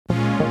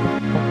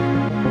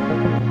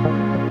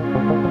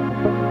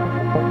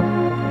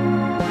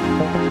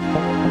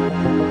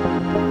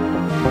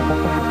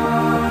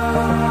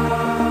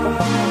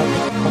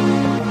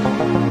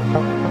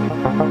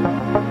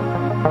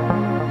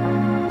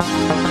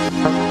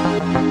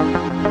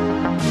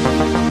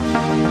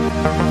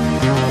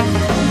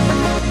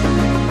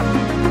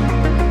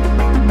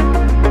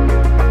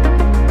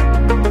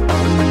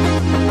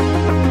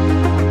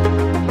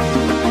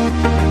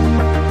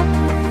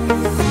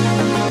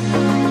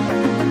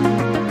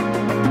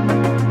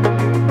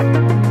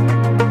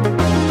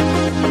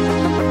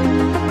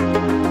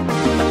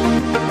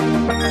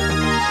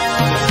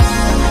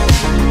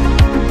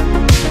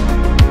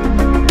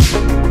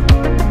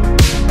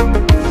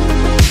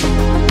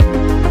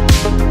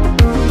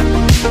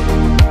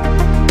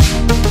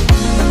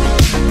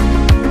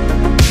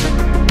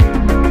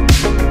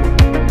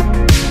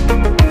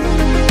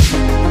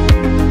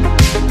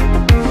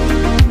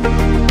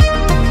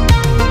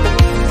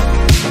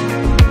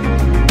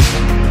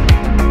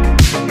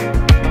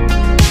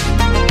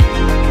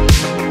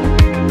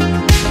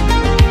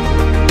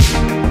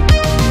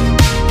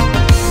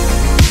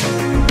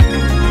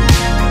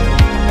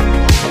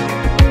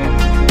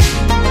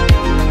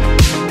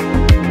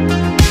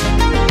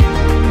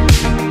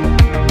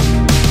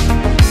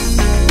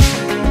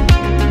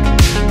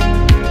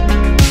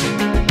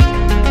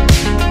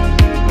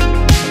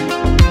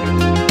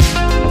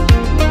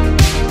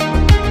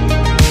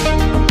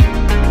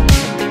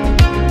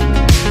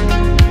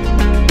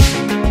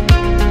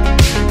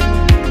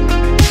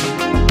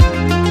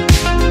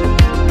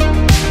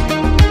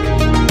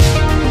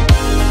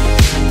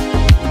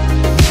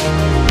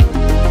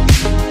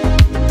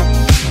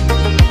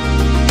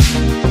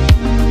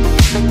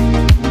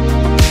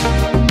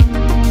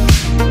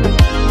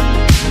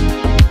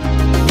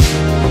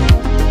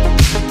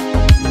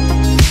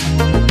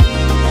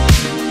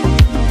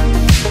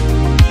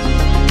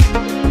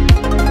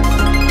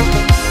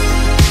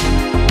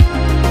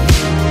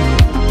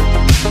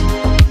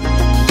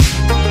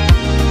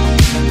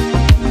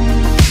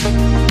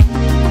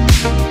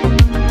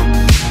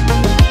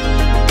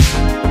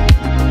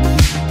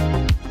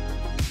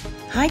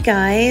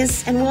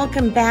guys, and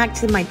welcome back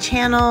to my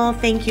channel.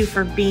 Thank you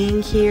for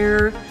being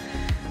here.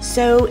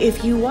 So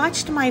if you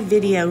watched my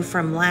video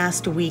from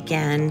last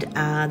weekend,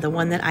 the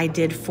one that I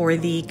did for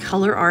the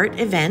Colourarte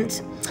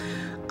event,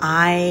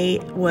 I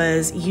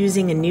was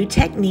using a new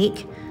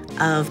technique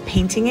of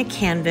painting a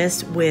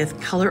canvas with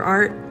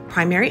Colourarte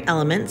primary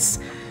elements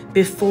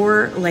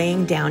before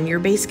laying down your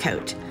base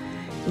coat.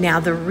 Now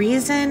the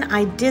reason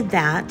I did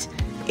that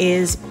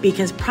is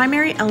because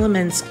primary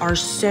elements are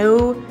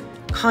so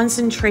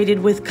concentrated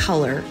with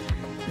color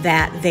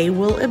that they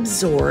will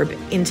absorb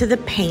into the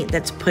paint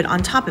that's put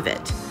on top of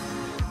it.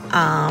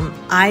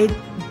 I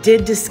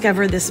did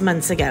discover this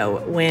months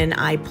ago when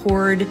I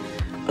poured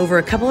over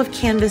a couple of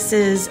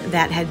canvases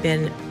that had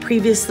been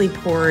previously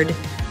poured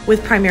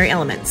with primary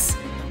elements.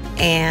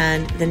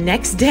 And the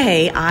next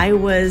day I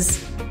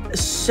was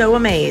so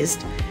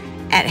amazed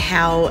at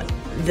how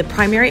the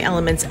primary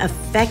elements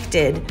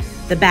affected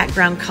the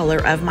background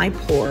color of my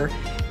pour,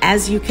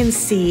 as you can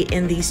see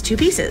in these two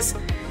pieces.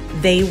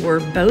 They were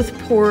both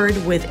poured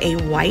with a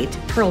white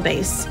pearl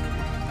base,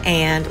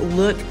 and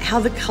look how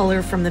the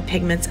color from the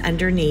pigments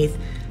underneath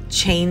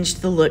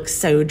changed the look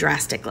so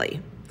drastically.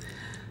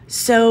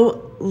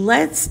 So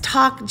let's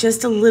talk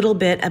just a little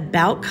bit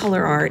about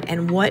Colourarte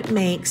and what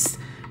makes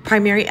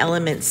primary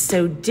elements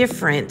so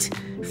different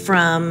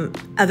from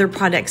other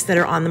products that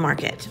are on the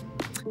market.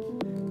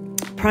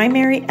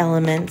 Primary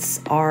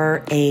elements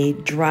are a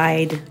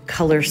dried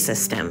color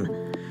system.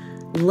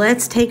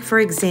 Let's take, for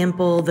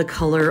example, the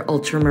color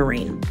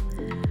ultramarine.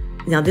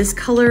 Now, this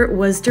color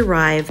was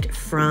derived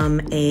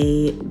from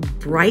a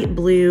bright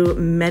blue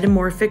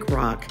metamorphic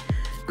rock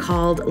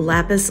called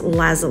lapis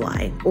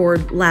lazuli, or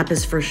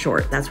lapis for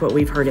short. That's what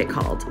we've heard it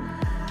called.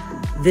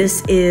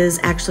 This is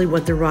actually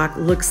what the rock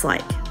looks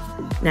like.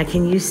 Now,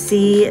 can you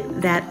see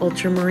that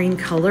ultramarine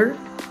color?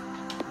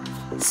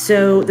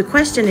 So the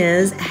question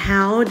is,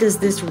 how does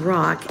this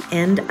rock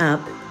end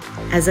up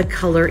as a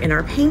color in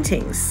our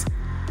paintings?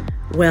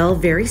 Well,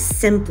 very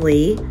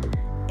simply,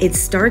 it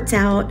starts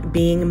out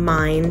being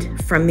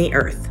mined from the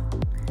earth.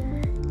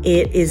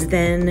 It is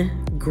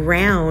then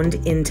ground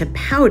into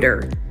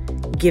powder,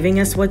 giving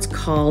us what's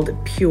called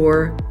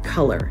pure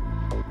color.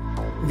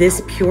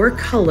 This pure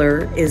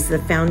color is the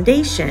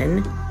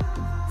foundation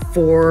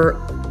for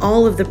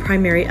all of the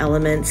primary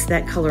elements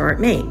that Colourarte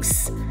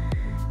makes.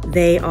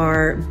 They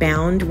are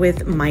bound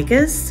with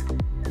micas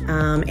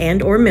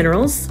and or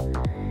minerals,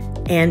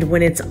 and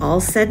when it's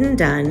all said and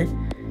done,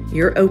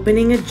 you're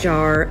opening a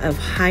jar of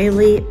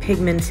highly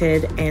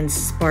pigmented and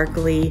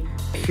sparkly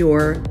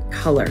pure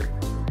color.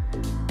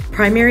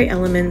 Primary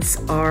elements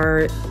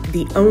are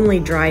the only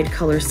dried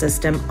color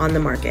system on the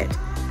market,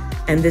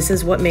 and this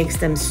is what makes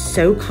them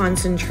so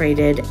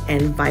concentrated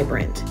and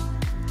vibrant.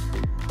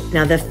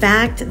 Now, the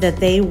fact that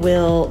they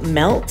will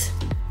melt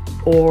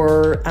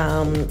or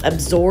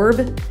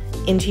absorb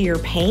into your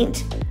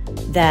paint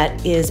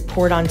that is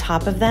poured on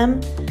top of them,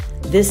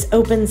 this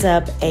opens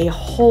up a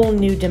whole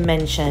new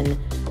dimension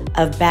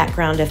of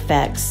background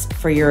effects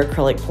for your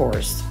acrylic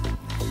pours.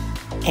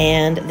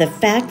 And the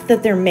fact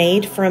that they're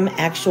made from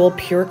actual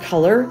pure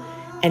color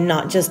and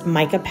not just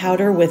mica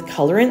powder with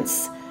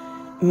colorants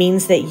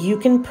means that you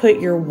can put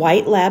your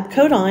white lab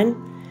coat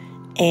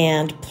on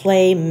and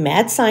play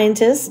mad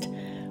scientist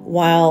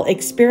while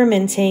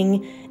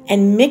experimenting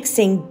and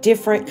mixing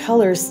different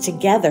colors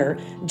together,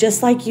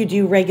 just like you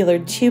do regular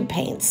tube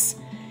paints,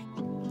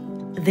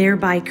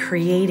 thereby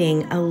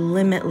creating a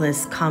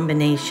limitless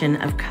combination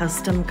of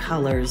custom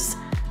colors,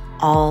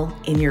 all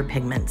in your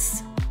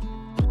pigments.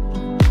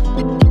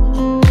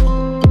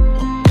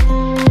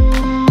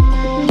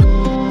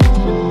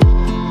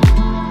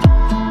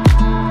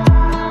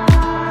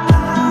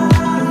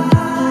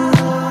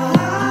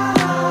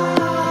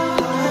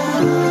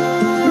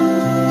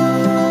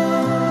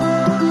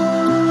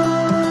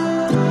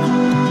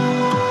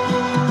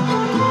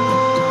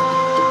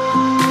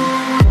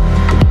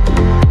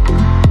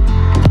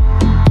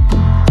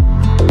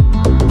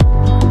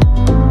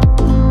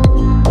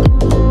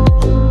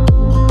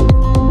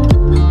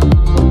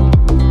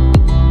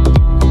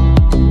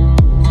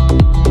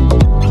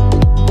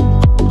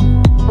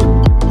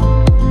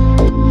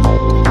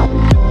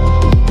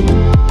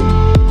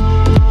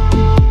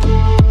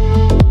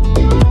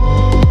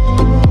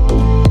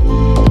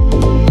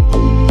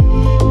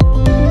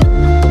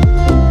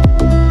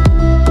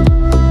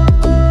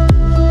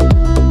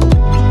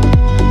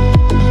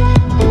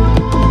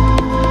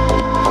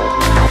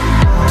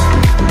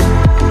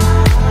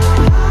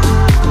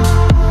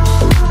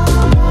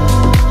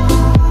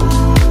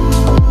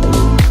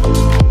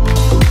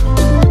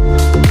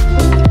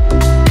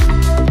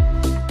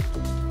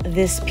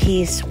 This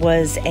piece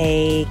was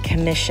a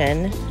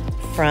commission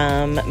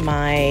from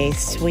my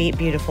sweet,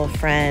 beautiful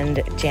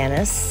friend,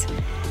 Janice,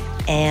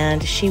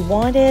 and she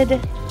wanted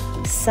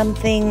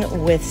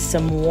something with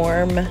some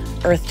warm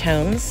earth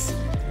tones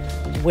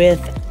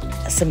with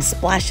some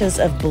splashes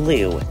of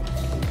blue.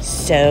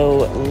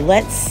 So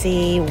let's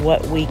see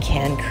what we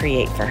can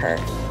create for her.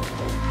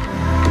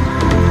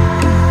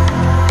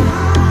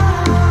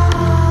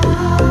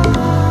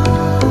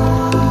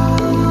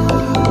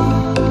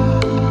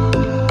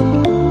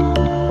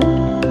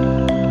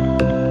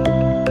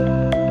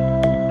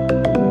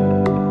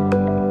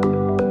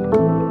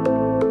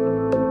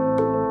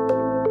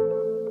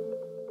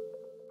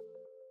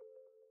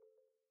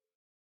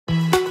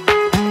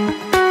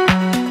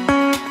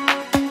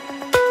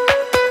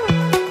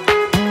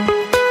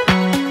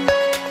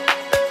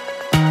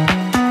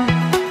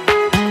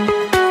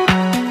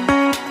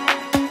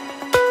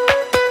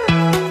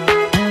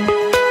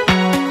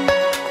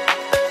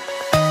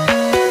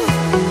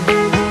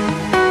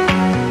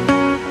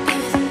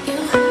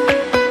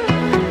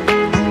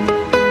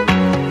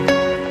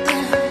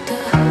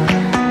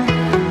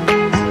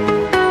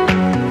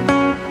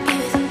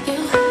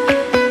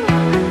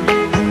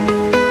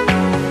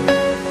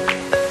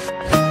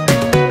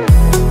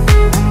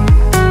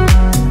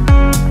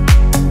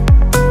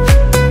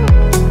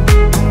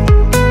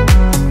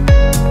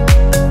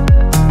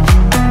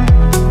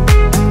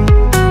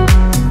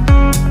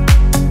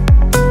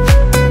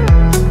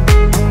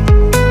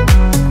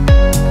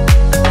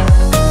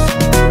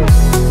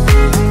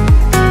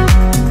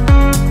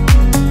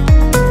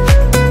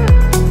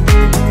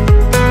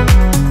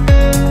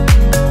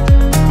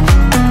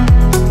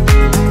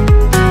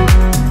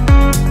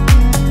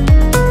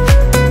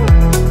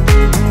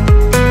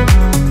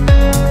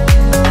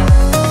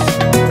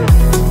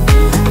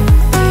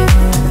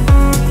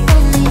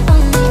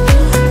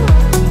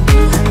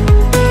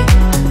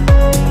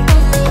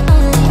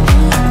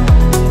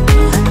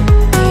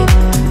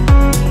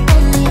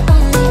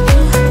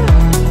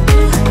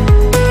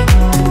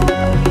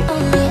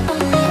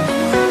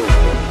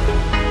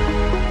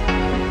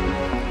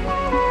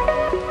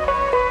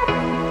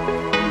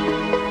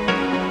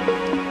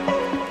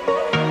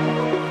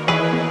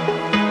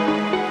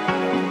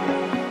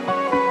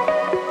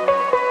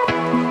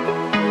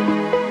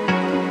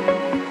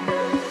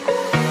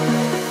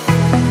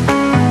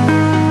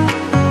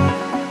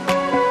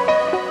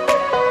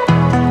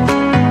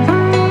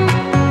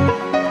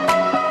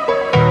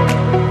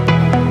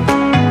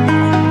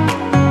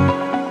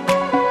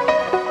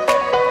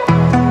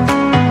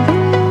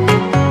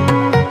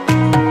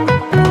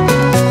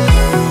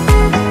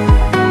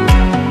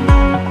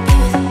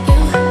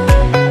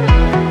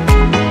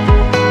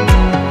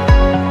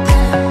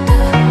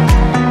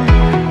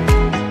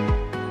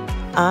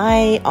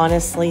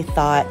 honestly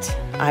thought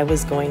I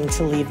was going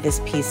to leave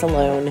this piece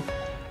alone.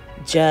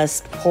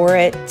 Just pour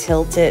it,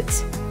 tilt it,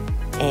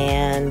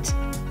 and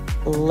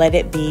let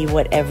it be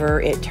whatever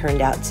it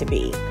turned out to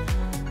be.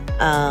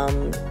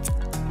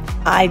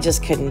 I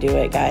just couldn't do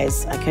it,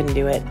 guys. I couldn't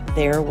do it.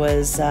 There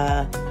was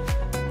a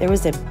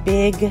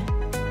big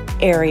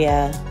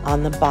area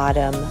on the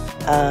bottom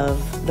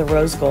of the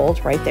rose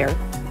gold right there,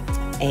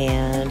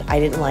 and I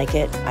didn't like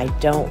it. I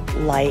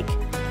don't like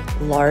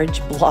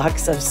large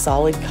blocks of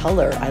solid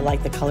color. I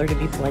like the color to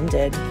be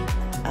blended.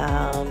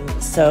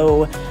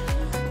 So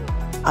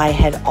I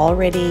had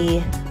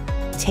already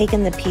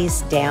taken the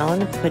piece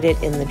down, put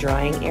it in the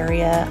drying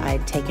area.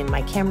 I'd taken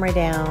my camera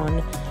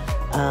down,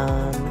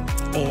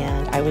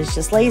 and I was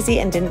just lazy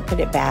and didn't put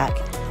it back.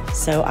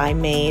 So I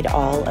made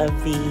all of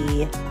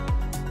the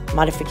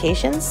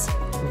modifications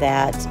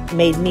that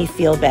made me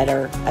feel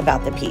better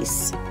about the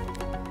piece.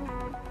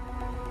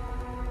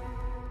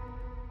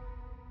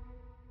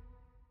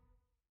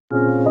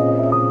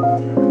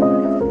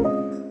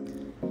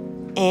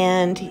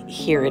 And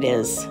here it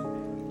is.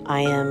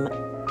 I am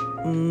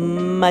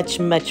much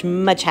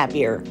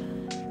happier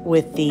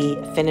with the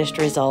finished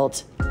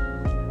result.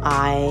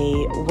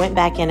 I went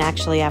back in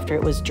actually after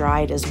it was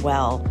dried as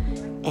well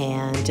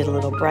and did a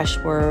little brush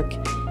work,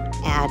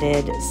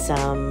 added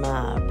some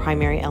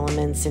primary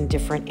elements in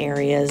different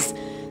areas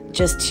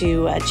just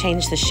to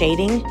change the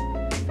shading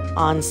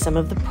on some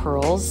of the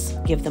pearls,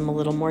 give them a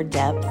little more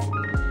depth,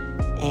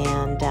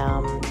 and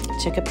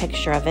took a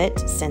picture of it,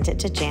 sent it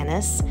to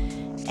Janice,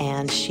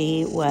 and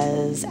she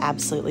was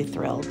absolutely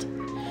thrilled,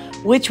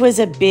 which was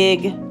a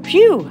big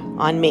phew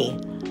on me.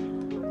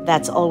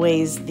 That's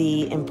always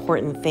the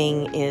important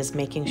thing, is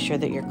making sure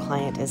that your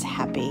client is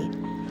happy.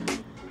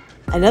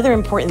 Another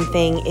important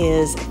thing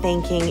is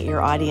thanking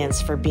your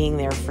audience for being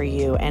there for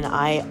you, and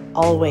I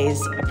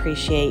always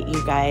appreciate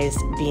you guys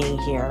being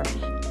here.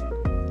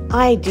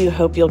 I do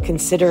hope you'll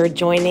consider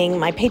joining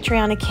my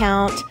Patreon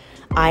account.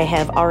 I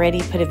have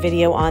already put a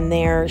video on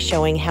there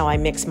showing how I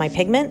mix my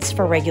pigments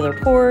for regular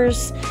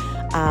pours.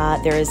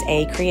 There is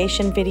a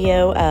creation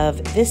video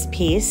of this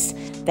piece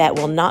that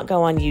will not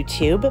go on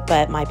YouTube,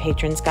 but my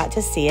patrons got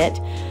to see it.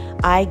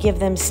 I give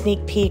them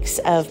sneak peeks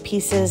of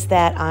pieces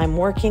that I'm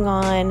working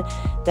on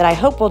that I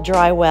hope will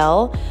dry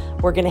well.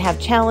 We're going to have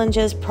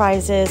challenges,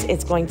 prizes.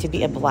 It's going to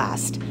be a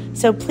blast.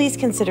 So please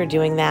consider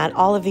doing that.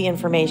 All of the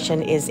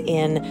information is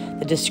in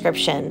the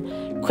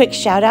description. Quick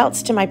shout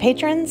outs to my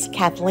patrons: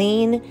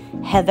 Kathleen,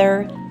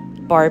 Heather,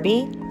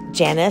 Barbie,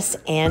 Janice,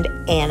 and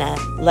Anna.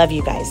 Love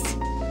you guys.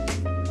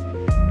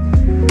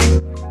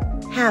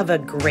 Have a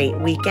great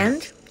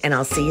weekend, and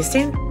I'll see you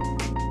soon.